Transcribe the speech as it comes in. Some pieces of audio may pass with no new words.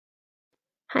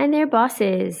Hi there,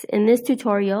 bosses. In this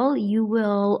tutorial, you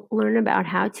will learn about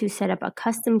how to set up a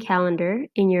custom calendar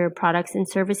in your products and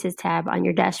services tab on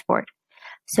your dashboard.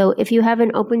 So if you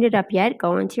haven't opened it up yet,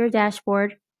 go onto your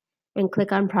dashboard and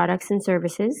click on products and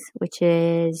services, which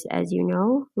is, as you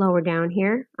know, lower down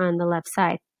here on the left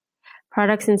side.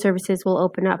 Products and services will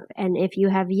open up, and if you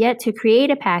have yet to create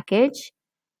a package,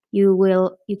 you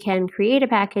can create a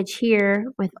package here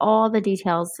with all the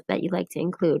details that you'd like to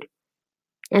include.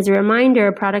 As a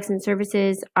reminder, products and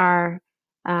services are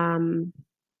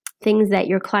things that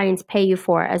your clients pay you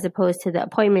for, as opposed to the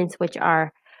appointments, which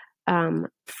are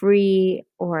free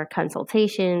or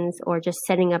consultations or just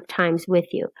setting up times with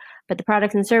you. But the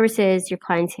products and services, your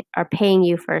clients are paying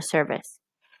you for a service.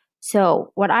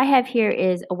 So what I have here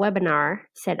is a webinar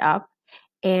set up,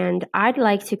 and I'd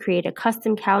like to create a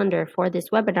custom calendar for this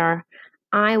webinar.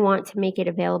 I want to make it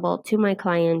available to my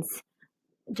clients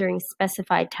during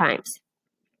specified times.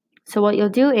 So what you'll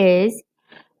do is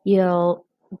you'll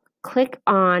click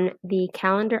on the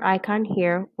calendar icon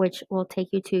here, which will take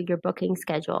you to your booking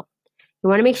schedule. You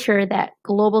want to make sure that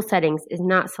global settings is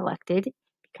not selected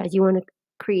because you want to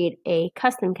create a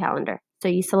custom calendar. So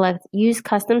you select use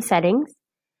custom settings,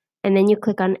 and then you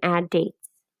click on add dates.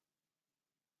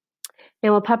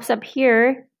 Now what pops up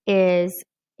here is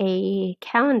a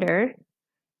calendar.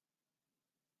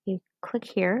 You click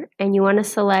here and you want to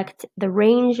select the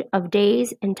range of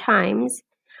days and times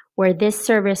where this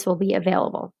service will be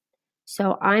available.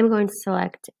 So I'm going to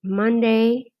select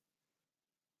Monday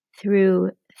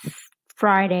through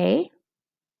Friday,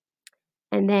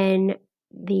 and then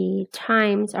the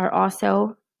times are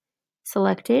also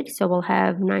selected. So we'll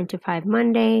have 9 to 5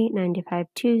 Monday, 9 to 5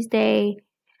 Tuesday.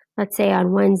 Let's say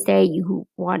on Wednesday you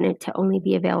want it to only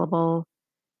be available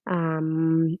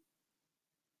 9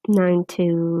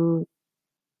 to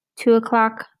 2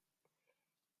 o'clock,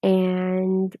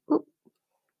 and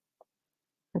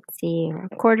let's see, a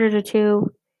quarter to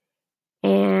 2,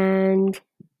 and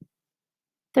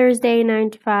Thursday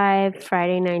 9 to 5,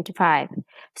 Friday 9 to 5.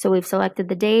 So we've selected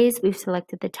the days, we've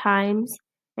selected the times,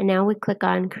 and now we click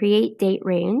on create date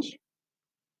range.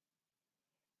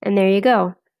 And there you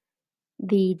go.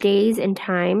 The days and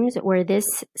times where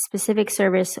this specific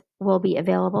service will be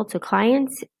available to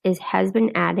clients has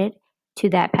been added to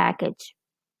that package.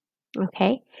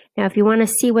 Okay, now if you want to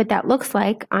see what that looks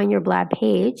like on your BLAB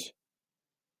page,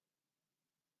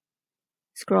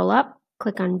 scroll up,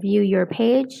 click on view your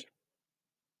page,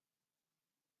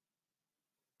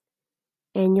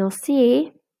 and you'll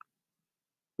see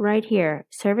right here,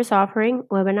 service offering,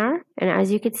 webinar, and as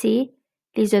you can see,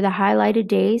 these are the highlighted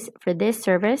days for this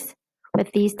service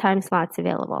with these time slots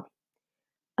available.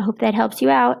 I hope that helps you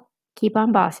out. Keep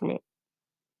on bossing it.